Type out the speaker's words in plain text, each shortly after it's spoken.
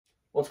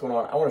What's going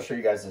on? I want to show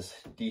you guys this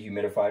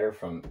dehumidifier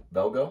from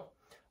Vellgoo.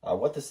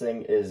 What this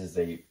thing is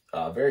a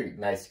very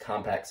nice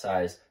compact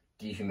size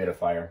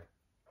dehumidifier.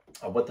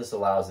 What this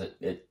allows,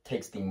 it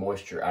takes the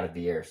moisture out of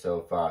the air.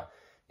 So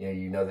if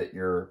you know that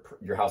your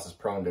house is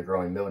prone to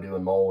growing mildew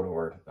and mold,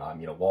 or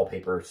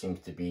wallpaper seems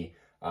to be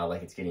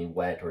like it's getting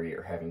wet, or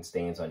you're having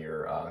stains on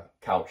your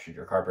couch or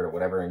your carpet or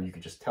whatever, and you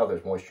can just tell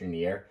there's moisture in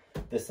the air,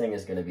 this thing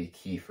is going to be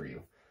key for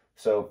you.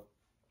 So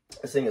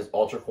this thing is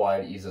ultra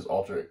quiet. It uses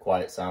ultra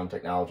quiet sound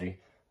technology.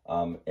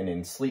 And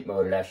in sleep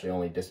mode, it actually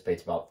only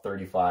dissipates about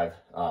 35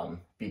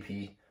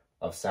 BP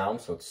of sound.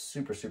 So it's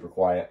super, super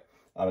quiet.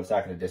 It's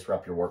not going to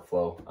disrupt your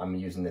workflow. I'm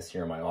using this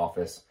here in my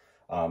office.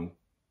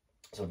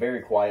 So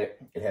very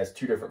quiet. It has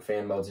two different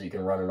fan modes that you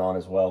can run it on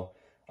as well.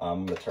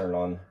 I'm going to turn it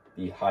on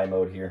the high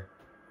mode here.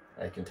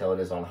 I can tell it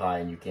is on high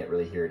and you can't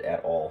really hear it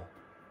at all,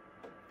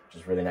 which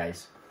is really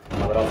nice.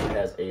 It also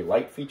has a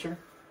light feature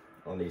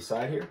on the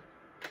side here.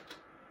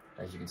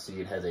 As you can see,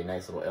 it has a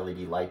nice little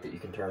LED light that you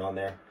can turn on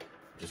there,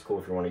 which is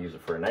cool if you want to use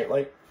it for a night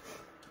light.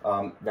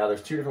 Now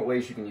there's two different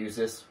ways you can use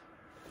this.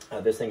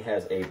 This thing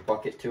has a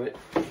bucket to it.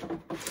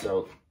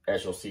 So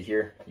as you'll see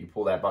here, you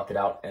pull that bucket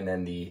out, and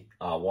then the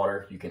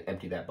water, you can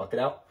empty that bucket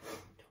out.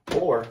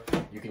 Or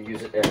you can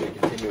use it as a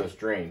continuous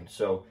drain.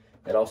 So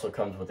it also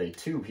comes with a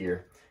tube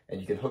here, and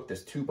you can hook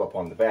this tube up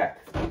on the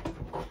back.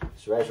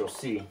 So as you'll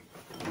see,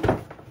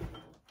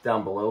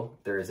 down below,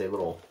 there is a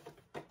little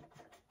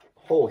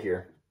hole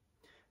here,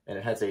 and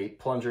it has a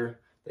plunger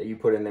that you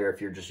put in there if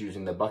you're just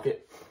using the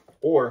bucket,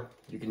 or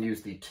you can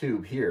use the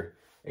tube here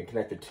and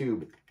connect the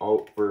tube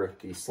over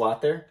the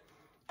slot there.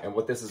 And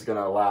what this is going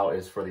to allow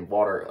is for the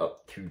water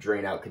to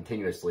drain out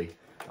continuously.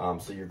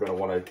 So you're going to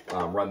want to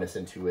run this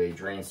into a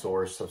drain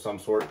source of some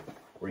sort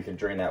where you can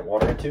drain that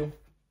water into,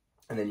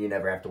 and then you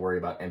never have to worry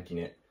about emptying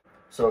it.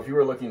 So if you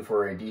were looking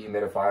for a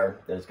dehumidifier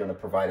that's going to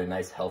provide a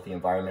nice healthy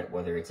environment,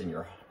 whether it's in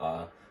your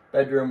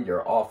bedroom,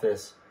 your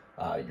office,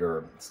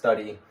 your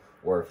study,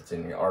 or if it's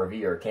in an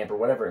RV or a camper,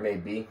 whatever it may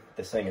be,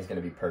 this thing is going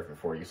to be perfect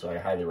for you. So I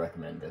highly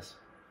recommend this.